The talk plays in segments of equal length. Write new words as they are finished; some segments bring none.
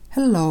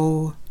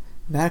Hello,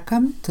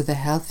 welcome to the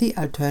Healthy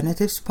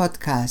Alternatives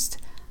podcast.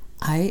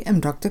 I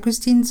am Dr.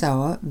 Christine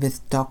Sauer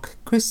with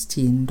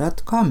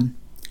DocChristine.com.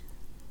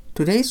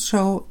 Today's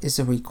show is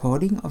a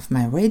recording of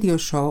my radio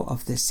show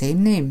of the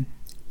same name.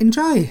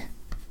 Enjoy!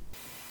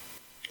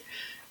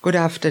 Good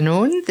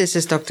afternoon, this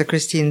is Dr.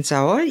 Christine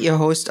Sauer, your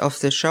host of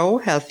the show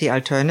Healthy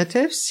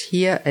Alternatives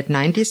here at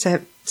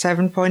 97.5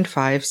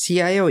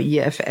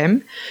 CIOE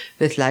FM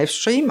with live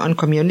stream on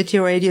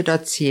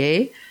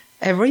communityradio.ca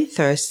every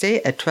Thursday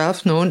at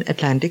 12 noon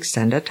Atlantic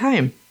Standard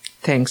Time.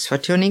 Thanks for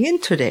tuning in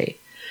today.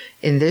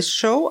 In this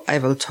show, I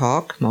will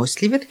talk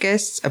mostly with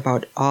guests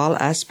about all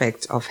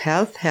aspects of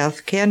health,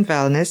 healthcare and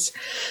wellness,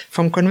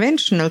 from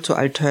conventional to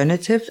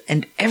alternative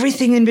and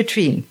everything in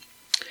between.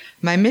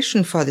 My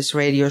mission for this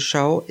radio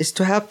show is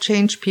to help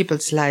change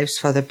people's lives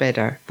for the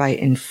better by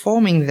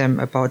informing them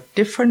about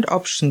different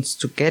options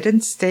to get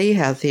and stay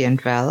healthy and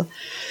well,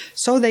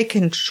 so they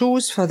can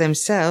choose for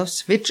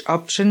themselves which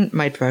option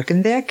might work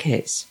in their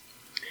case.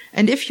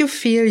 And if you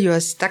feel you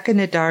are stuck in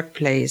a dark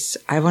place,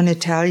 I want to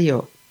tell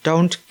you,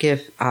 don't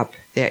give up.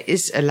 There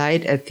is a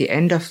light at the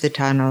end of the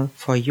tunnel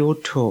for you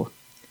too.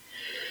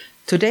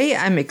 Today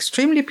I'm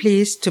extremely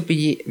pleased to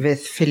be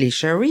with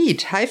Felicia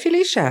Reed. Hi,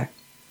 Felicia.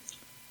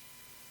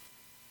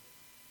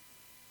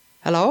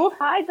 Hello?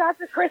 Hi,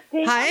 Dr.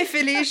 Christine. Hi,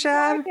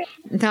 Felicia.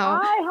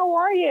 Hi, how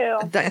are you?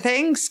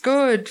 Thanks,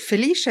 good.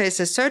 Felicia is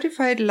a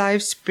certified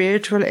life,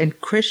 spiritual,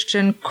 and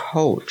Christian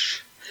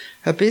coach.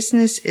 Her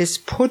business is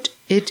Put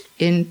It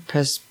in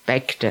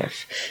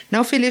Perspective.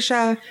 Now,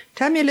 Felicia,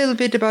 tell me a little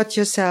bit about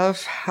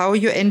yourself, how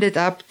you ended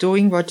up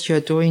doing what you're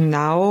doing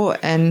now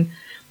and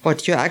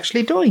what you're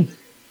actually doing.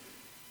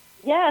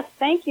 Yes,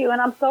 thank you,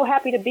 and I'm so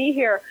happy to be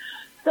here.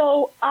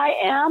 So I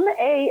am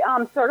a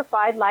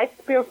certified life,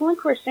 spiritual, and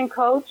Christian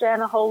coach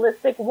and a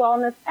holistic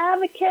wellness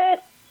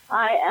advocate.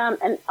 I am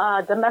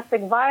a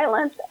domestic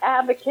violence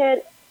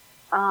advocate,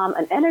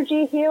 an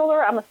energy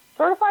healer. I'm a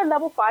certified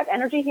level 5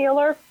 energy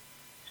healer.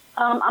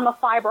 I'm a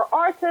fiber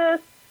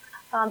artist.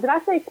 Did I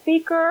say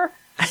speaker?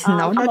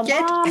 No, not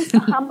yet.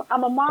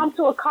 I'm a mom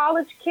to a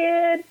college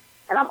kid,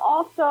 and I'm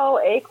also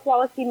a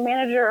quality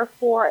manager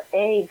for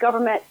a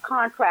government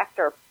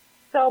contractor.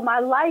 So my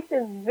life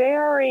is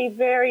very,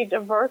 very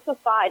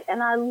diversified,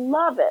 and I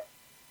love it.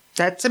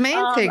 That's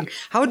amazing.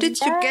 How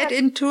did you get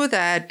into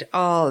that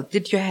all?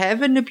 Did you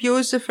have an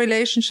abusive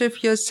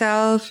relationship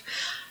yourself?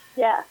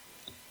 Yes.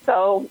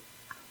 So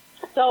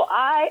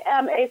I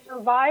am a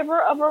survivor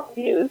of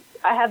abuse.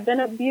 I have been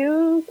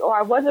abused, or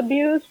I was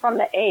abused from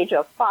the age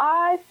of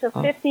 5 to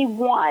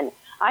 51.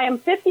 I am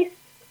 50,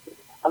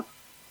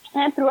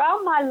 and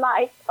throughout my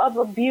life of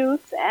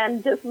abuse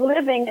and just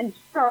living in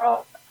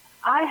general,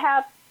 I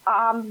have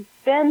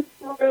been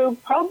through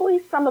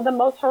probably some of the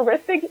most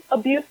horrific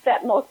abuse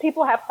that most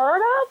people have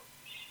heard of.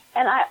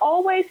 And I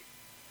always,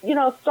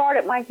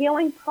 started my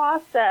healing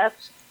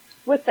process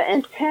with the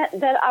intent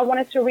that I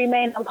wanted to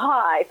remain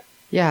alive.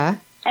 Yeah.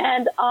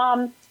 And,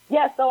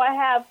 so I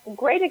have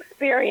great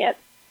experience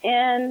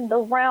in the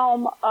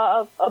realm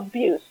of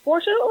abuse,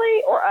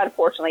 fortunately or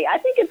unfortunately. I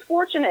think it's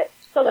fortunate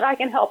so that I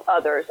can help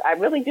others. I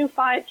really do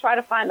try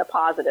to find the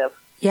positive.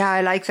 Yeah,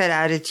 I like that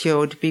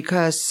attitude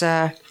because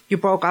you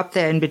broke up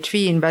there in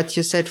between, but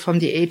you said from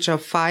the age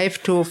of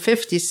 5 to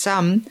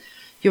 50-some,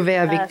 you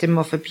were a victim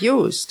of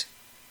abuse.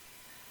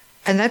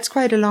 And that's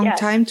quite a long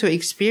time to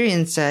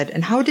experience that.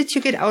 And how did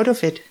you get out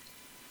of it?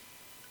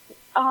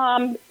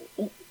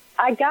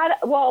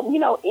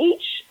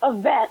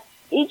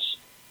 Each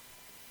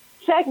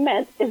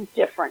segment is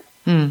different,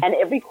 and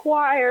it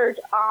required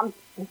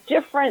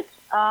different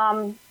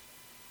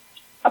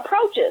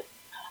approaches.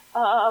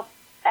 As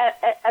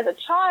a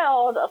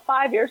child of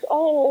 5 years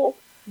old,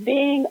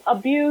 being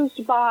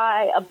abused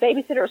by a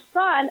babysitter's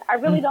son, I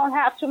really don't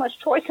have too much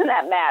choice in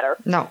that matter.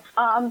 No.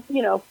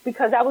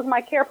 Because that was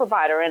my care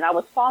provider, and I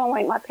was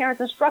following my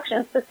parents'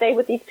 instructions to stay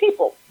with these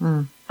people.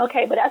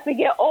 Okay, but as we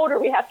get older,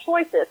 we have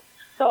choices.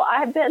 So I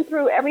have been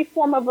through every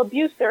form of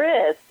abuse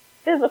there is: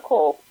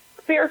 physical,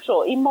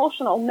 spiritual,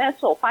 emotional,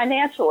 mental,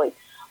 financially,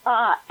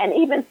 and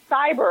even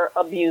cyber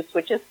abuse,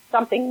 which is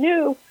something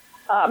new.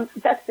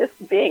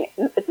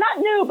 It's not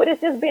new, but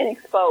it's just being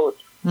exposed.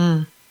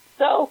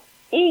 So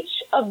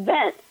each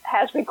event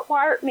has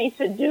required me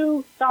to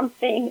do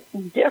something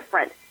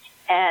different.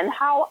 And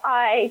how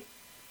I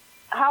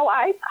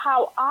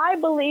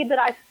believe that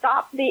I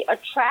stopped the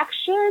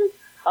attraction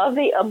of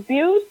the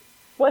abuse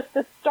was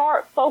to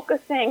start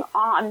focusing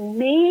on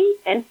me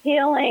and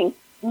healing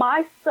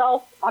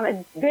myself on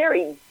a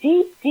very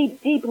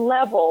deep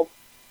level,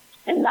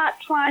 and not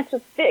trying to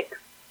fix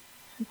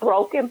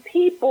broken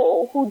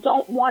people who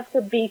don't want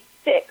to be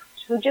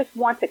fixed, who just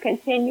want to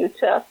continue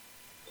to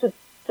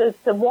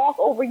walk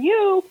over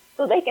you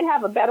so they can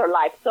have a better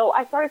life. So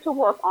I started to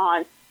work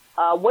on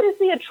what is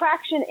the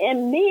attraction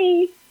in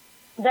me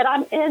that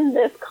I'm in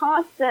this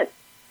constant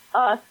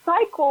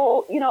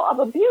cycle, of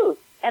abuse.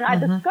 And I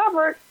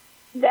discovered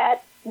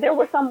that there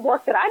was some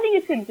work that I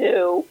needed to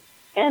do,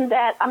 and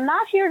that I'm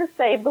not here to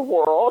save the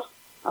world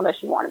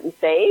unless you want to be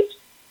saved.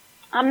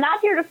 I'm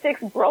not here to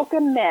fix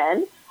broken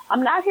men.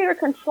 I'm not here to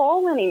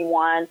control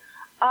anyone.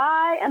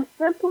 I am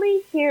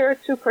simply here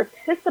to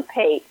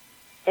participate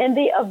in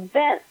the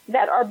events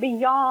that are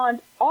beyond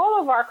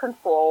all of our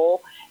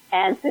control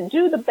and to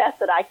do the best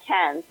that I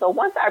can. So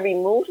once I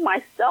removed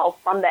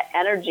myself from the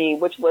energy,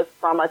 which was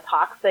from a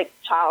toxic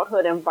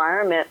childhood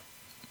environment,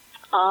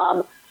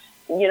 and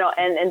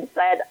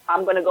said,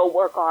 I'm going to go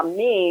work on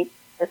me,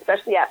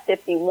 especially at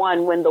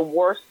 51 when the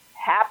worst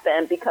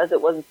happened because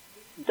it was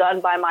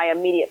done by my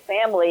immediate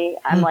family.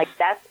 I'm like,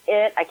 that's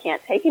it. I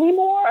can't take any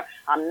more.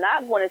 I'm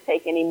not going to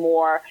take any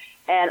more.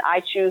 And I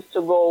choose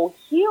to go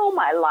heal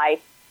my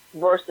life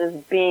versus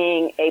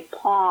being a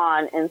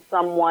pawn in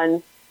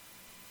someone's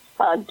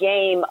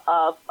game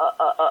of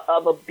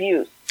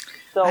abuse.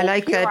 So I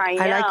like that.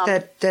 I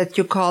like that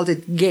you called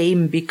it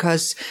game,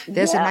 because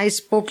there's a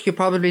nice book, you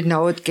probably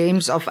know it,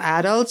 Games of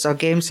Adults, or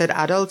Games that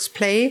Adults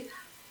Play.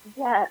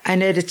 Yes.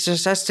 And it's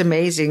just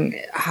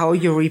amazing how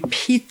you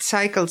repeat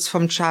cycles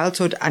from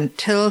childhood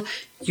until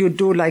you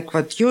do like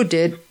what you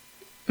did,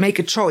 make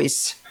a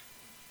choice.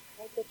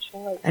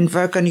 And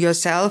work on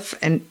yourself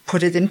and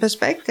put it in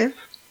perspective.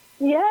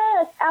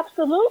 Yes,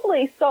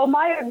 absolutely. So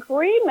my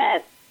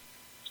agreement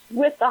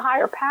with the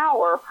higher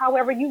power,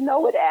 however you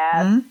know it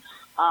as,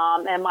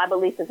 and my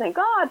belief is in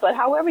God, but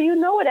however you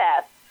know it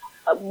as,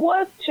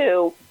 was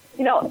to,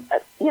 if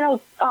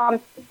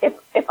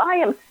I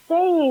am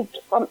saved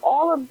from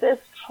all of this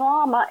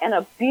trauma and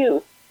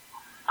abuse,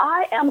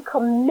 I am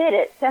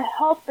committed to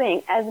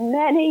helping as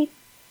many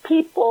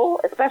people,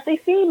 especially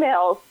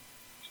females,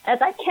 as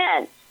I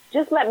can.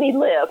 Just let me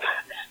live.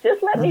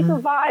 Just let me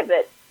survive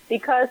it.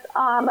 Because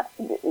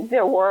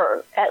there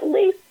were at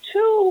least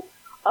 2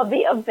 of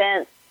the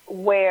events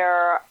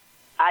where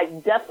I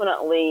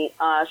definitely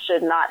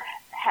should not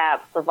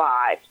have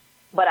survived,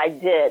 but I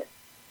did.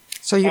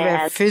 So you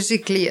were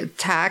physically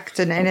attacked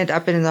and ended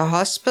up in the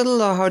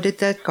hospital, or how did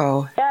that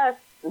go? Yes.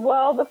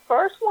 Well, the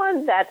first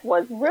one that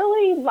was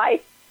really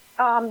life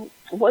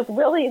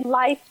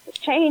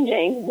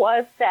changing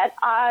was that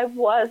I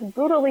was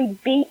brutally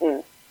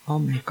beaten. Oh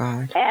my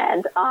God!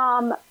 And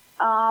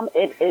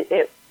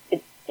it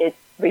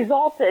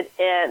resulted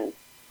in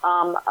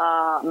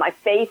my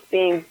face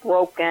being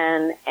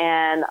broken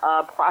and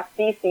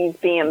prostheses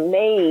being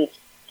made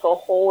to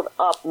hold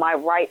up my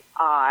right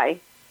eye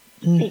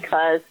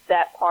because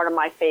that part of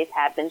my face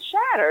had been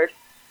shattered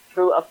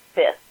through a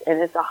fist,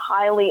 and it's a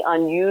highly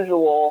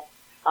unusual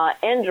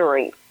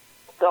injury.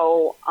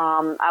 So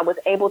I was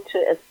able to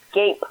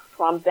escape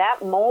from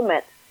that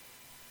moment,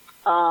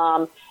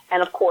 and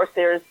of course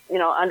there's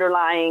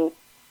underlying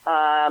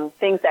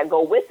things that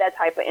go with that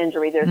type of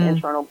injury. There's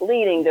internal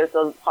bleeding. There's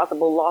a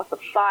possible loss of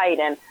sight,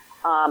 and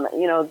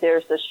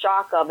there's the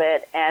shock of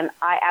it. And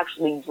I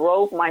actually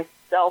drove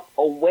myself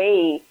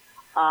away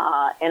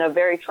in a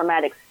very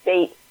traumatic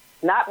state,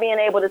 not being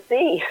able to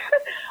see,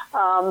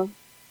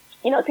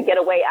 to get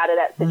away out of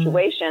that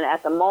situation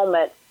at the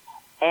moment.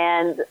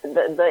 And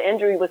the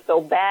injury was so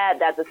bad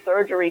that the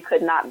surgery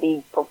could not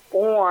be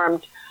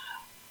performed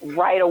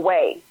right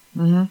away.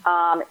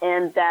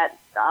 And that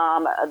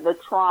the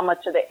trauma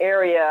to the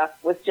area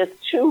was just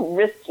too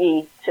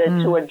risky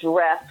to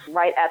address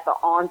right at the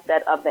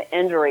onset of the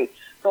injury.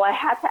 So I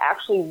had to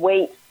actually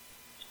wait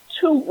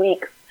 2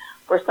 weeks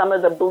for some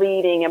of the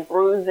bleeding and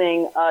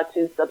bruising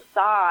to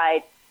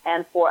subside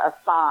and for a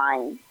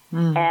sign.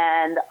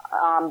 And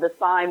the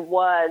sign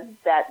was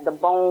that the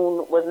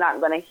bone was not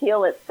going to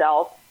heal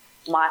itself.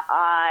 My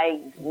eye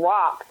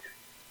dropped,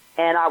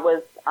 and I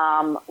was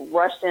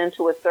rushed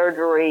into a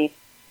surgery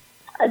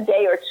a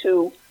day or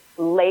 2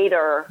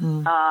 later,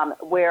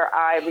 where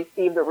I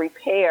received a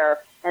repair.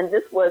 And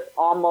this was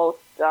almost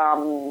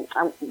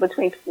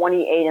between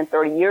 28 and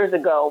 30 years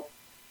ago.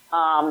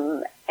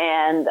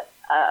 And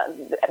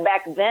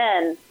back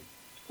then,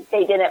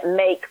 they didn't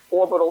make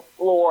orbital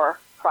floor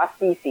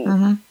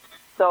prostheses.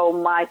 So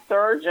my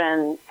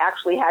surgeon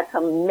actually had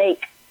to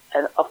make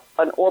an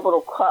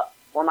orbital cup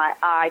for my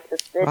eye to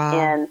sit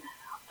in,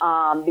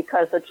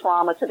 because the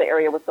trauma to the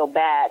area was so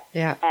bad.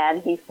 Yeah.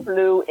 And he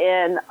flew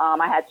in.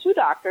 I had 2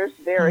 doctors,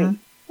 very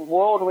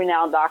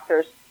world-renowned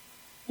doctors.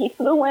 He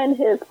flew in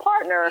his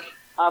partner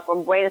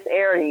from Buenos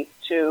Aires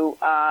to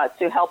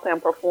help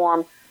him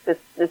perform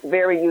this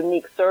very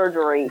unique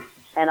surgery.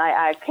 And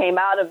I came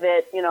out of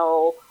it,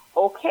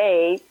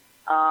 okay,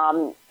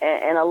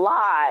 and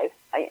alive.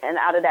 And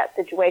out of that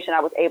situation,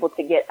 I was able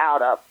to get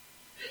out of.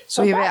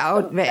 So you were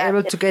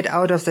able to get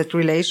out of that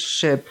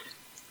relationship.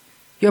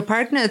 Your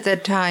partner at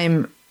that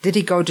time, did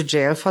he go to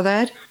jail for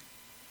that?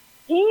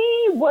 He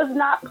was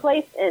not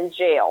placed in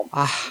jail.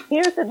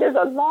 There's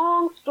a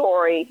long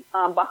story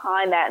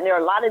behind that, and there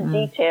are a lot of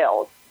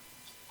details.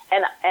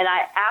 And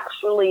I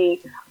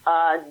actually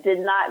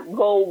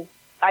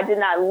I did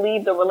not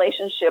leave the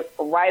relationship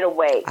right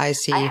away. I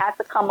see. I had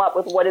to come up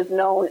with what is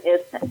known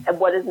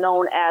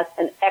as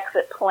an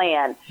exit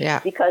plan. Yeah.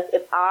 Because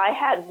if I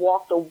had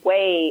walked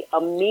away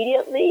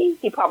immediately,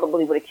 he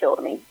probably would have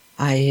killed me.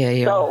 I hear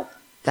you. So,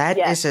 that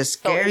is a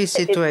scary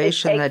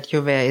situation that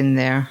you were in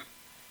there.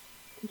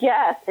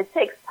 Yes, it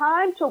takes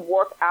time to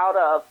work out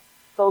of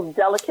those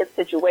delicate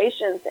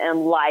situations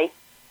in life,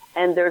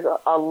 and there's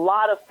a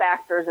lot of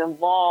factors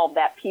involved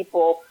that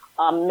people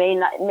may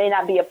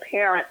not be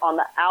apparent on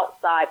the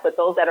outside, but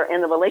those that are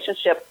in the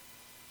relationship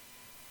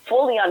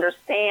fully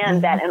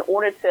understand that in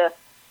order to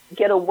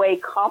get away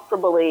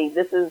comfortably,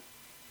 this is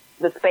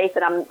the space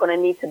that I'm going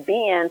to need to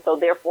be in. So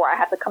therefore, I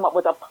have to come up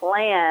with a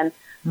plan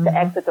to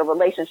exit the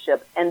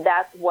relationship, and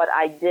that's what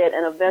I did.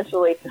 And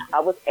eventually, I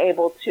was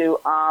able to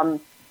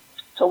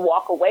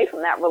walk away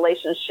from that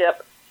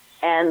relationship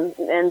and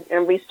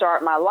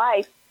restart my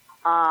life.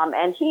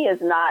 And he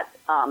is not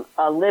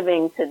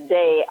living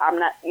today.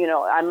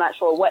 I'm not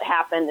sure what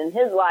happened in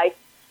his life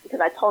because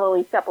I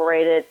totally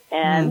separated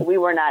and we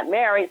were not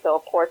married. So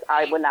of course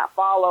I would not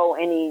follow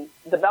any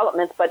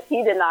developments, but he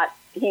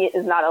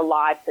is not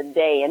alive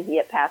today, and he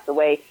had passed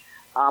away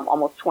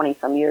almost 20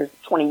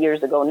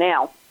 years ago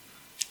now.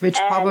 Which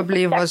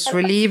probably was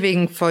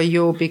relieving for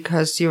you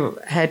because you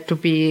had to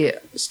be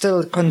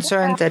still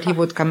concerned that he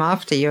would come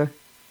after you.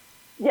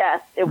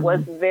 Yes, it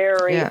was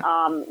very,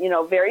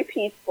 very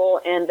peaceful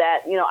in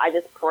that, I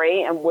just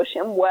pray and wish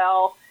him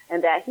well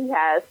and that he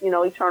has,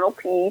 eternal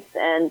peace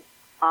and,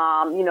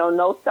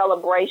 no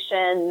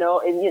celebration.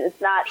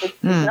 It's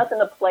nothing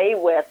to play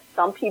with.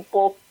 Some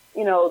people,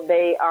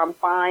 they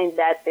find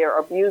that their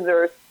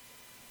abusers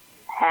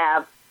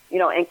have,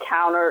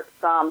 encountered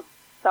some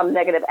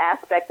negative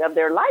aspect of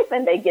their life,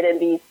 and they get in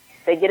these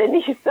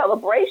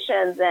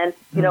celebrations, and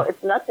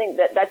it's nothing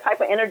that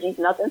type of energy is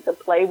nothing to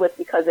play with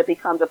because it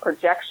becomes a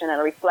projection and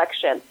a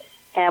reflection.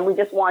 And we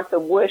just want to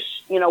wish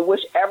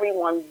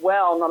everyone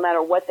well, no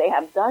matter what they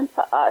have done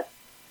to us.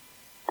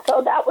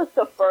 So that was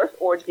the first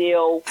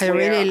ordeal. I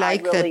really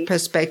like that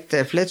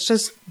perspective. Let's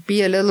just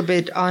be a little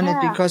bit on it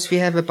because we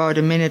have about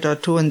a minute or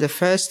two in the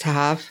first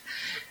half.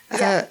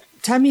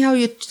 Tell me how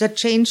that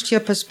changed your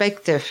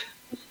perspective.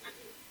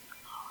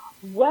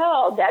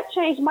 Well, that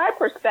changed my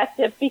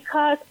perspective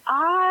because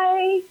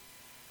I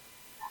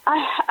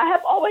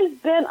have always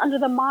been under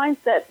the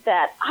mindset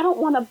that I don't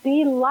want to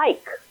be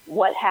like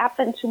what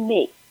happened to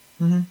me.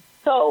 Mm-hmm.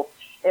 So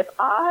if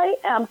I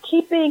am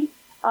keeping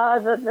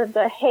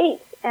the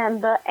hate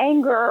and the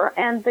anger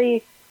and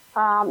the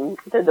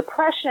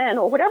depression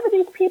or whatever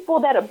these people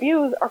that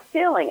abuse are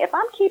feeling, if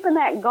I'm keeping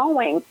that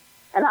going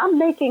and I'm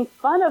making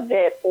fun of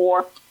it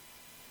or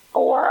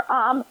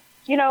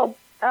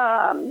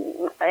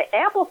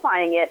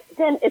amplifying it,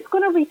 then it's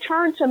going to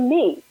return to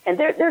me, and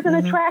there's an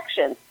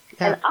attraction,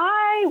 and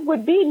I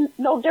would be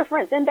no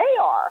different than they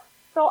are.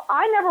 So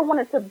I never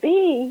wanted to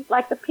be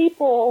like the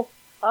people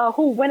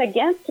who went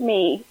against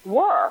me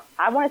were.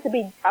 I wanted to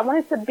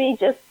be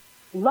just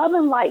love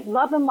and light,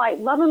 no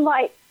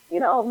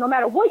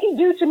matter what you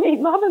do to me,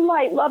 love and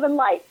light.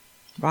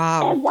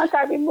 Wow. And once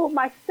I remove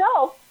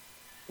myself,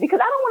 because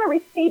I don't want to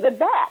receive it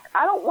back.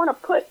 I don't want to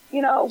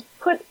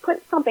put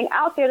something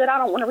out there that I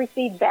don't want to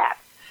receive back.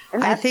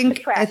 And I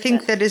think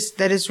that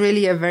is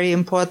really a very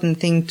important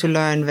thing to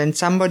learn when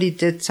somebody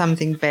did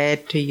something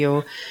bad to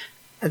you,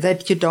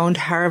 that you don't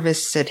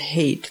harvest that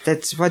hate.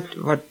 That's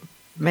what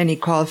many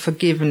call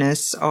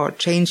forgiveness, or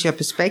change your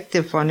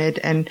perspective on it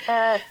and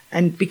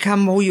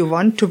become who you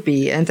want to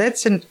be. And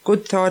that's a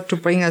good thought to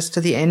bring us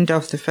to the end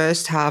of the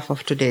first half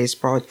of today's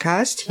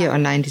broadcast here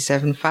on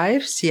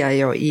 97.5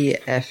 CIOE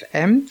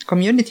FM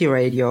Community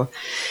Radio.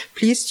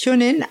 Please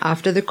tune in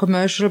after the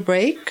commercial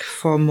break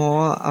for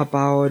more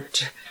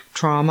about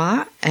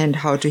trauma and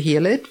how to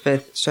heal it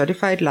with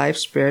certified life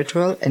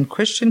spiritual and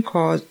Christian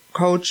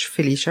coach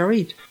Felicia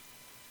Reed.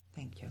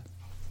 Thank you.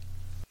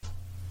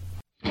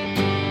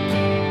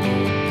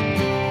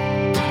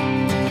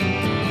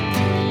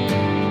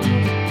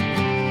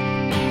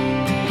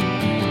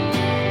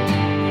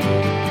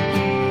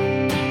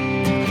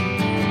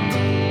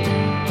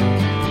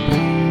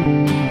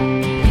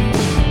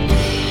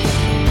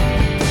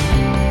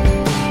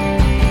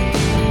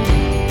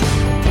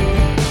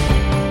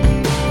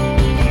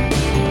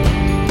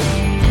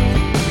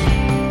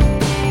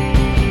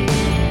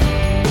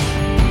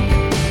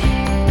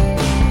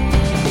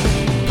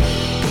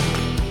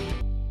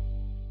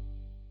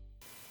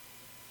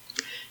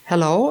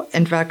 Hello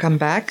and welcome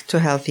back to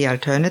Healthy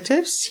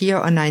Alternatives here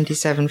on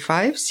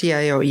 97.5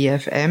 CIOE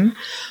FM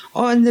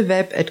or on the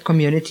web at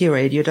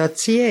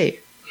communityradio.ca.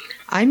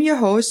 I'm your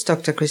host,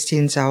 Dr.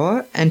 Christine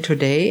Sauer, and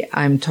today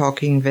I'm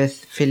talking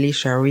with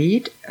Felicia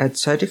Reed, a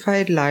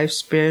certified life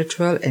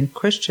spiritual and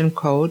Christian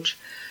coach,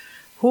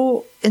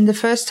 who in the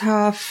first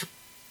half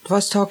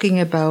was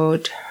talking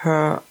about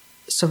her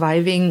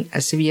surviving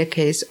a severe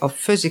case of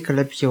physical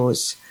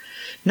abuse.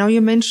 Now, you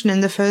mentioned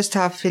in the first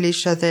half,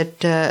 Felicia,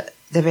 that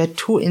there were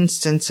two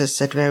instances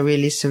that were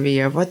really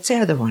severe. What's the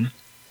other one?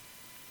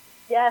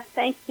 Yes,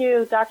 thank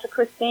you, Dr.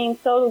 Christine.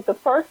 So the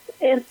first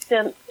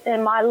instance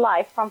in my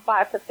life from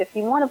 5 to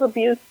 51 of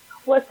abuse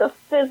was the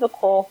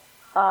physical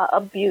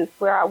abuse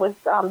where I was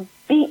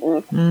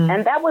beaten,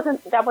 and that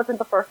wasn't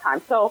the first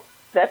time. So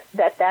that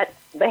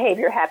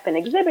behavior had been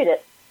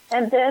exhibited,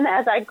 and then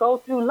as I go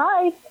through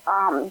life,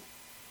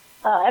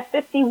 at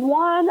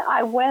 51,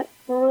 I went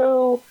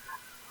through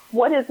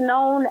what is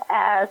known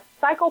as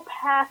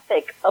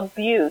psychopathic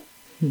abuse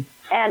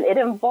And it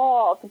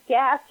involved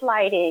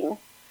gaslighting.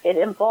 It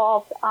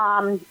involved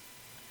a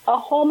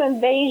home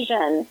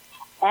invasion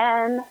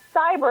and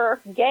cyber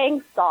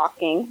gang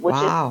stalking, which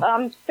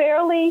is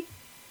fairly,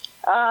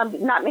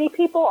 not many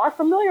people are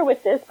familiar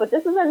with this, but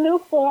this is a new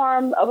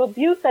form of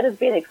abuse that is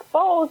being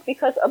exposed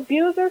because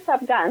abusers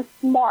have gotten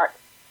smart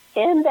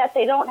in that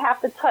they don't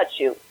have to touch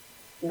you.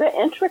 The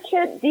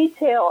intricate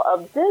detail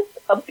of this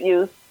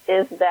abuse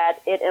is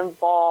that it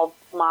involves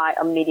my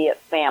immediate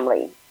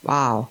family.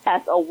 Wow.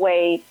 As a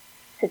way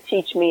to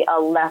teach me a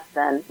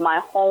lesson. My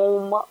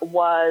home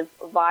was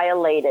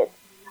violated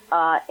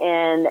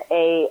in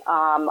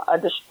a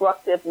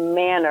destructive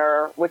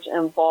manner, which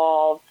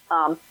involved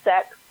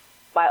sex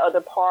by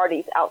other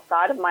parties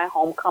outside of my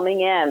home coming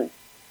in,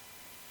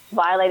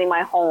 violating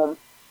my home,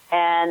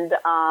 and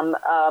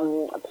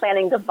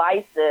planting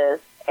devices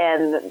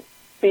and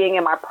being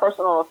in my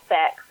personal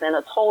effects and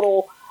a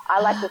total, I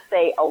like to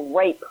say, a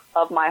rape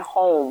of my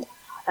home.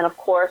 And of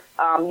course,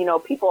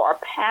 people are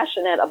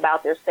passionate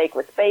about their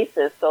sacred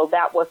spaces, so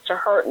that was to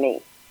hurt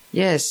me.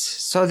 Yes,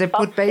 so they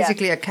put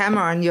basically a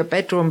camera in your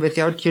bedroom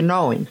without you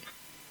knowing.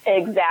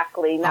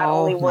 Exactly. Not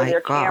only were there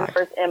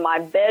cameras in my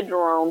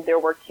bedroom, there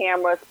were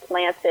cameras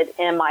planted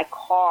in my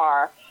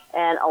car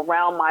and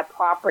around my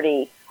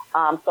property,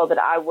 so that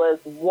I was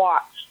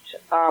watched,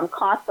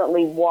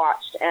 constantly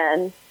watched.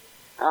 And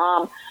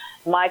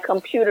my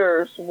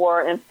computers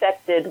were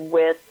infected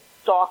with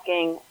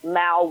stalking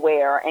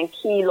malware and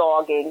key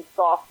logging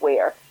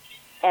software.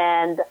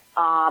 And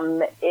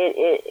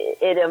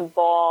it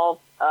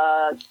involved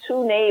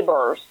two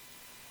neighbors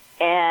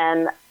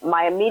and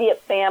my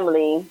immediate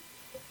family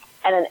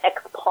and an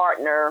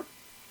ex-partner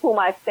who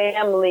my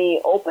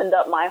family opened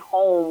up my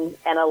home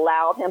and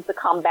allowed him to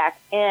come back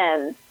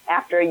in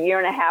after a year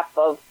and a half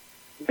of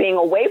being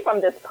away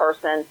from this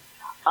person,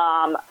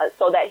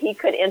 so that he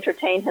could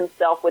entertain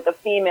himself with a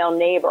female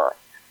neighbor.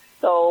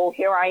 So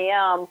here I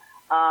am,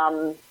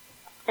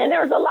 and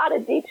there's a lot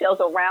of details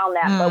around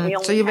that, but we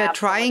only So you were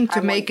trying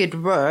to make it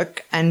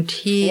work, and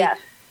he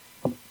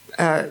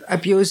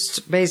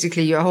abused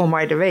basically your home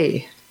right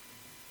away.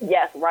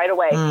 Yes, right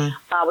away.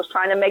 I was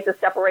trying to make the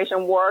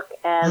separation work,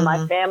 and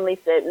my family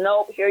said,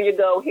 nope, here you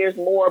go. Here's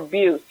more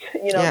abuse.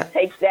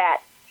 Take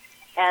that.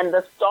 And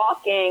the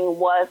stalking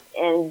was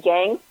in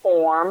gang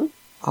form.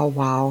 Oh,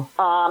 wow.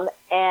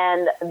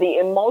 And the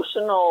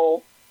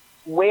emotional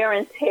wear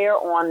and tear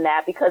on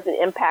that, because it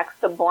impacts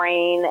the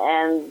brain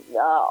and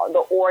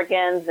the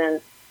organs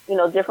and,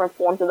 different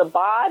forms of the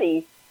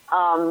body,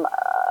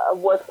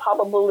 was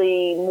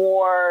probably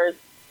more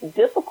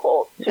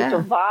difficult to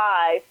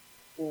survive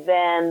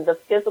than the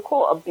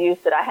physical abuse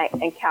that I had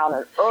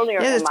encountered earlier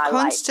in my life.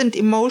 Constant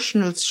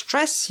emotional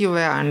stress you were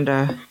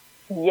under.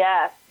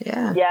 Yes.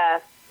 Yeah.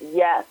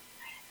 Yes.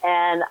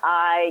 And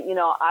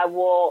I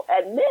will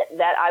admit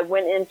that I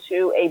went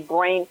into a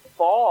brain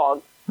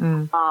fog,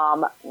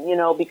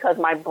 because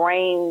my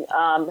brain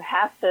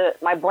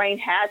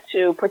had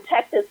to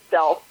protect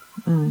itself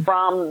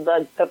from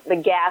the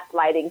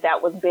gaslighting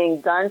that was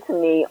being done to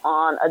me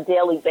on a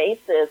daily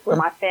basis, where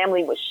my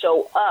family would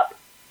show up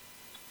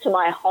to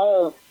my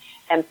home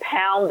and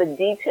pound the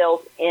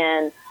details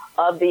in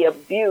of the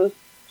abuse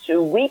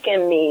to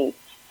weaken me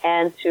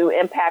and to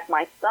impact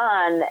my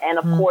son, and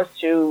of course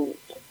to,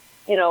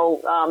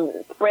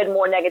 spread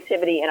more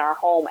negativity in our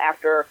home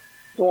after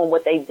doing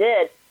what they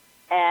did.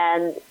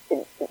 And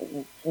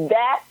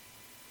that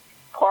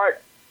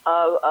part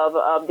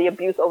of the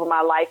abuse over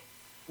my life,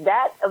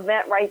 that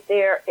event right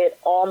there, it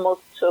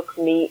almost took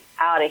me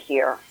out of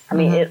here. I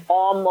mean, it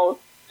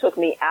almost took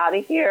me out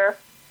of here.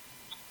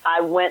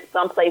 I went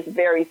someplace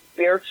very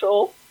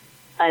spiritual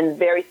and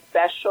very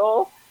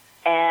special,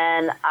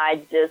 and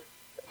I just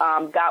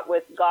got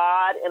with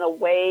God in a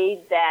way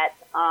that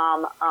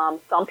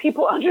some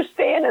people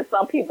understand and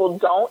some people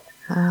don't.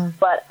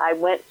 But I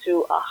went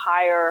to a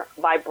higher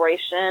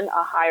vibration,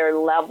 a higher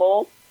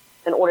level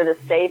in order to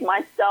save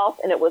myself,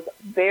 and it was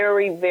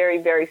very, very,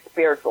 very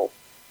spiritual.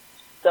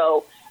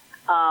 So,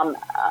 and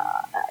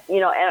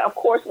of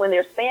course, when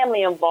there's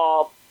family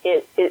involved,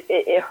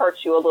 it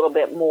hurts you a little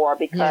bit more,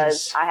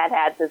 because I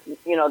had this,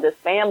 this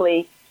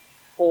family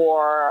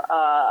for,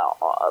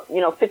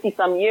 50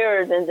 some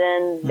years, and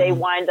then they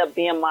wind up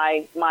being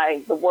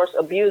the worst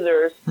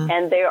abusers,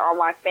 and they are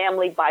my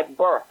family by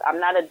birth. I'm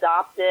not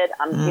adopted.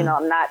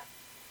 I'm not,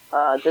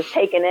 just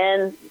taken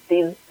in.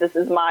 This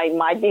is my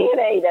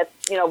DNA that's,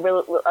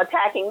 really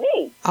attacking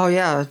me. Oh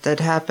yeah, that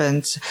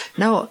happens.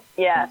 Now,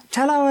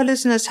 tell our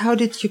listeners, how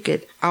did you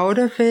get out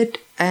of it,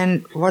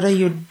 and what are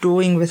you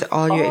doing with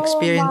all your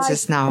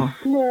experiences now?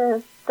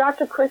 Goodness.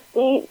 Dr.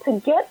 Christine, to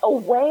get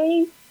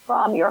away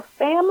from your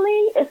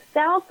family, it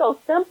sounds so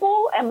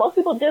simple, and most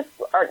people just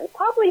are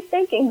probably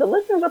thinking, the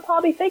listeners are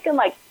probably thinking,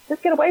 like,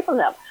 just get away from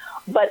them.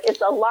 But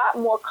it's a lot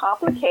more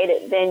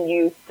complicated than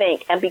you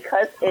think. And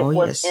because it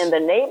was in the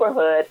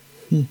neighborhood,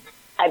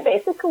 I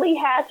basically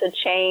had to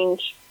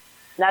change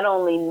not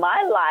only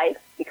my life,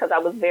 because I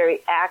was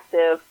very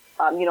active,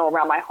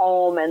 around my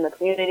home and the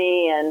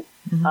community and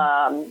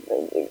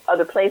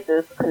other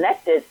places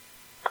connected.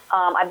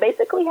 I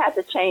basically had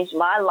to change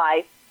my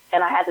life,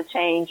 and I had to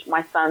change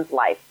my son's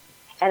life.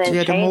 And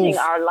in changing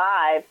our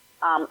lives,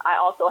 I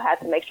also had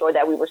to make sure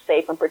that we were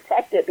safe and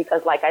protected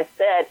because, like I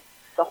said,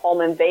 the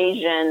home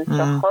invasion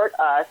to hurt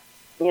us,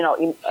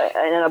 in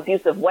an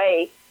abusive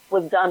way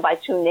was done by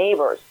two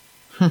neighbors.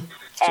 So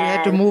you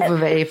had to move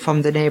away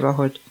from the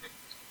neighborhood?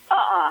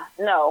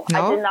 No,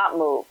 I did not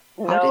move.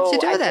 How did you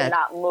do that? I did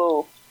not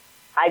move.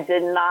 I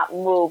did not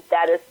move.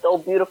 That is so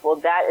beautiful.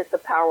 That is the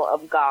power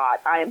of God.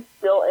 I am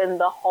still in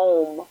the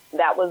home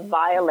that was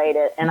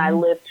violated, and I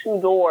live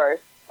 2 doors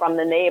from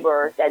the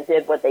neighbor that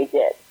did what they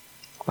did.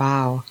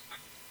 Wow.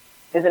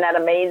 Isn't that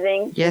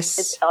amazing? Yes.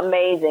 It's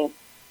amazing.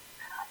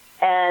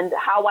 And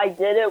how I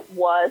did it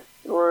was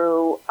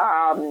through,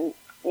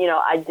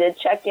 I did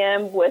check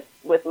in with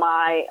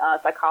my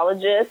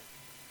psychologist.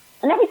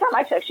 And every time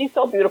I check, she's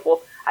so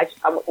beautiful. I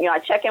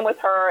check in with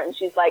her, and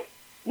she's like,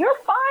 "You're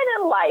fine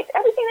in life.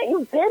 Everything that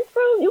you've been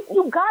through,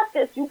 you got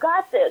this. You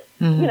got this.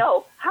 Mm-hmm.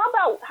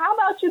 How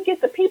about you get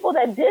the people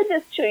that did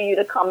this to you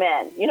to come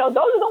in? Those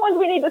are the ones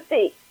we need to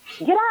see.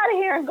 Get out of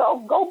here and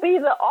go be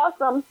the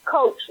awesome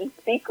coach and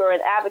speaker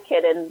and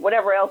advocate and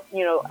whatever else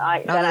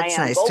I am.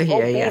 Nice go to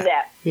hear. be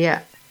that.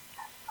 Yeah.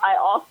 I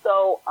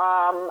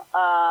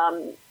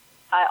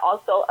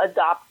also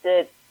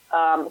adopted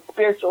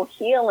spiritual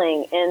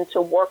healing and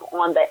to work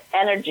on the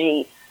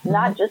energy,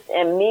 not just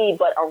in me,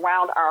 but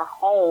around our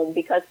home,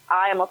 because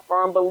I am a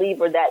firm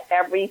believer that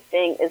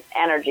everything is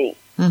energy.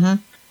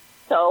 Mm-hmm.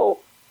 So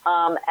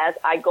as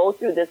I go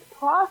through this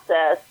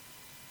process,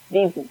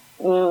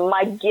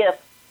 my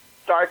gifts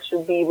start to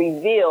be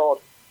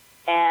revealed,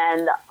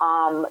 and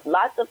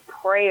lots of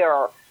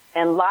prayer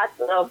and lots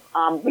of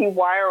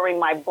rewiring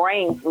my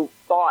brain through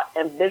thought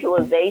and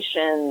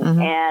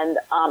visualization and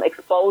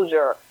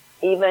exposure,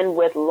 even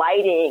with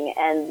lighting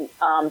and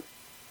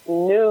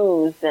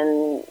news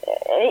and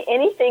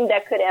anything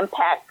that could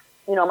impact,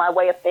 my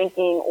way of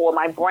thinking or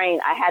my brain,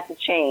 I had to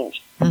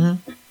change.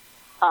 Mm-hmm.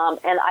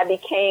 And I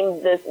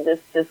became this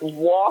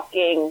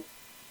walking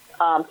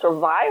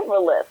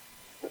survivalist.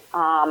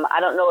 I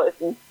don't know if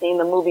you've seen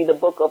the movie The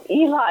Book of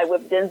Eli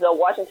with Denzel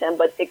Washington,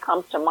 but it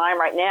comes to mind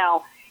right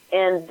now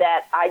in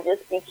that I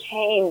just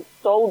became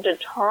so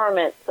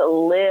determined to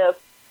live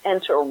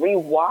and to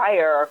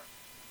rewire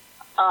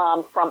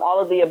from all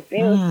of the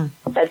abuse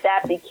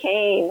that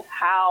became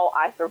how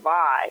I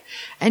survived.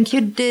 And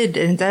you did,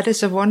 and that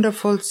is a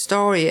wonderful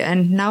story.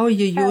 And now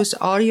you use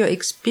all your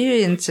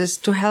experiences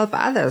to help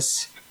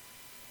others.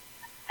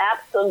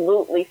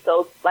 Absolutely.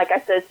 So, like I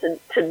said,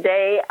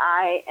 today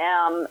I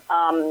am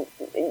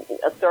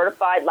a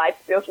certified life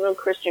spiritual and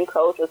Christian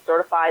coach, a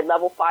certified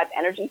level 5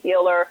 energy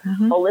healer,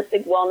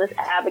 holistic wellness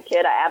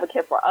advocate. I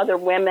advocate for other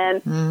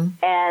women,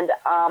 and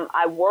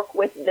I work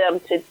with them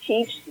to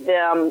teach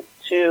them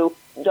to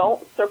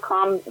don't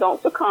succumb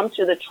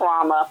to the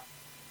trauma.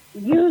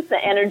 Use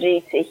the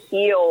energy to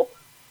heal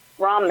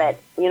from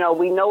it.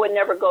 We know it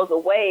never goes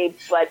away,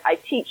 but I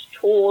teach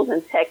tools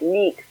and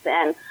techniques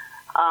and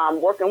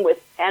working with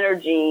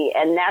energy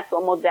and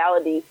natural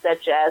modalities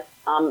such as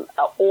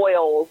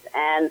oils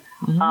and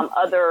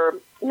other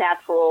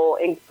natural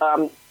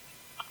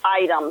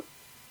items.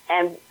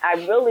 And I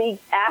really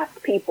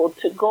ask people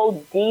to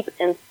go deep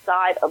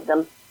inside of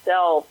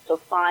themselves to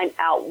find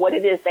out what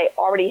it is they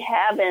already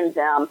have in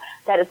them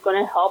that is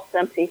going to help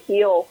them to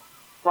heal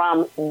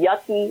from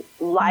yucky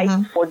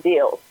life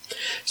ordeals.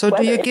 So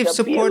do you give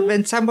support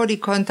when somebody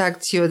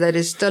contacts you that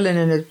is still in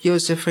an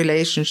abusive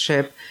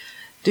relationship?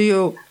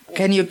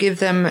 Can you give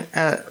them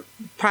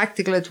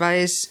practical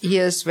advice?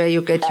 Here's where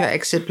you get your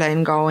exit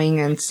plan going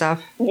and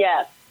stuff.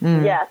 Yes,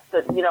 yes.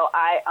 But,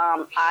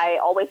 I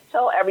always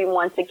tell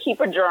everyone to keep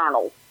a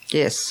journal.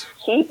 Yes.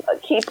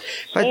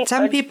 But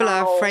some people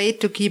are afraid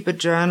to keep a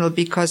journal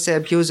because the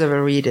abuser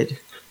will read it.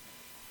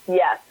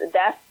 Yes,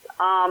 that's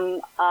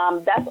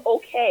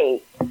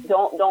okay.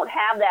 Don't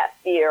have that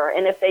fear.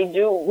 And if they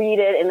do read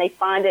it and they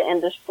find it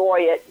and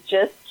destroy it,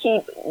 just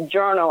keep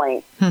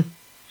journaling.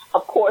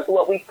 Of course,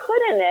 what we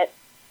put in it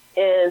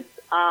is,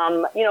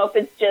 if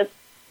it's just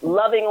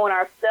loving on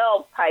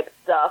ourselves type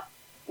stuff,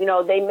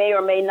 they may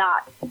or may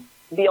not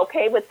be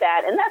okay with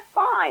that, and that's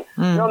fine.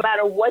 No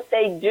matter what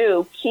they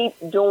do, keep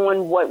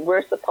doing what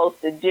we're supposed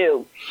to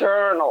do.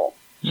 Journal,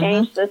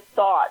 change the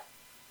thoughts,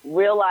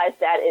 realize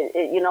that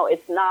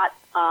it's not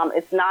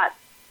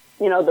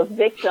the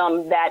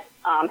victim that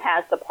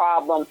has the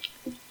problem,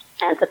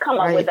 and to come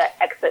up with an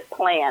exit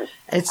plan.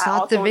 It's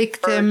not the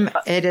victim,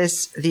 it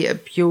is the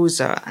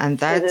abuser. And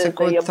that's a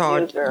good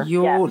thought.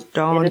 You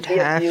don't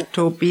have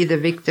to be the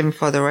victim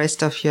for the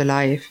rest of your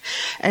life.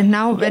 And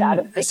now we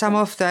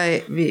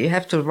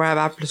have to wrap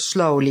up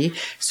slowly.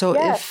 So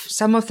if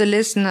some of the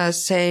listeners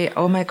say,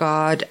 oh my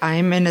God,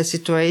 I'm in a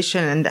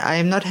situation and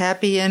I'm not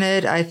happy in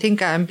it, I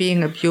think I'm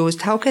being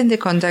abused, how can they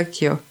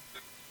contact you?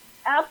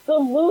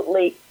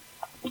 Absolutely.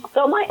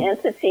 So my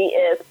entity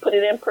is Put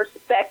It in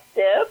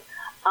Perspective.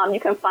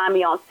 You can find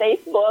me on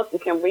Facebook. You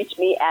can reach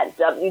me at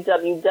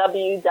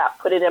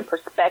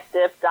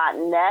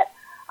www.putitinperspective.net.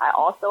 I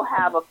also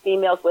have a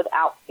Females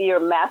Without Fear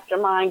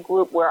mastermind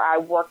group where I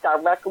work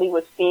directly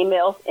with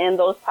females in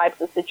those types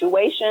of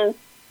situations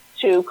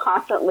to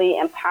constantly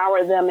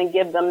empower them and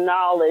give them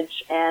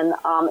knowledge and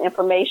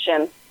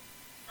information.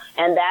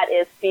 And that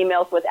is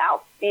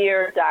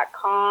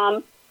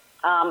femaleswithoutfear.com.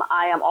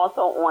 I am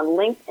also on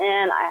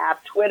LinkedIn. I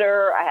have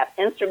Twitter. I have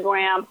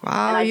Instagram.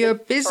 Wow, you're a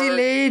busy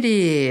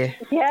lady.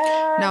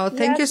 Yes. Now,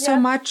 thank you so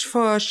much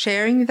for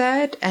sharing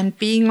that and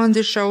being on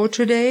the show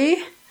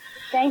today.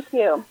 Thank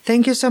you.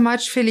 Thank you so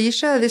much,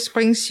 Felicia. This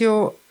brings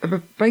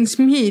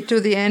me to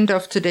the end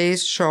of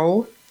today's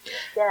show.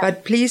 Yes.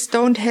 But please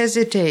don't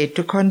hesitate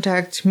to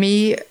contact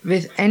me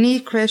with any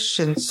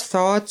questions,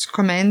 thoughts,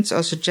 comments,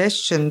 or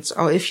suggestions.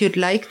 Or if you'd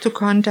like to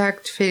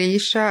contact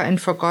Felicia and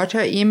forgot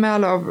her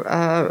email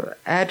or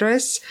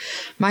address,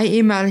 my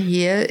email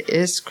here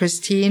is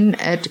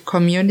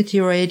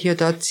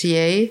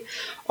christine@communityradio.ca,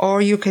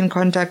 or you can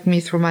contact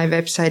me through my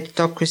website,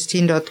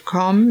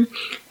 dochristine.com,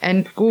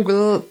 and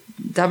Google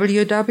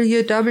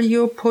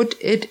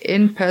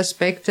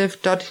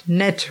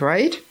www.putitinperspective.net,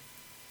 right?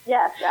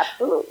 Yes,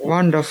 absolutely.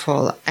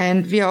 Wonderful.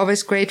 And we are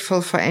always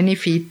grateful for any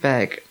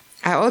feedback.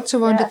 I also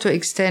wanted to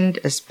extend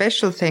a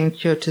special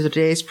thank you to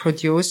today's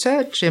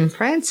producer, Jim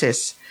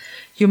Francis.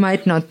 You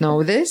might not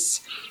know this,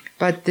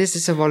 but this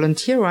is a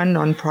volunteer-run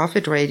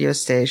non-profit radio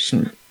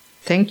station.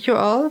 Thank you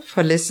all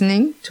for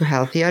listening to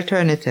Healthy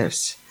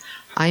Alternatives.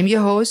 I'm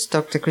your host,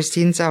 Dr.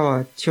 Christine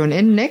Sauer. Tune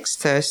in next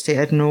Thursday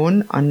at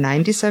noon on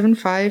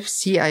 97.5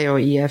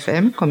 CIOE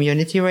FM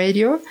Community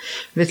Radio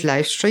with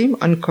live stream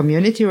on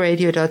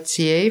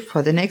communityradio.ca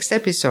for the next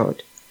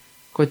episode.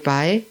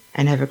 Goodbye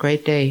and have a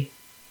great day.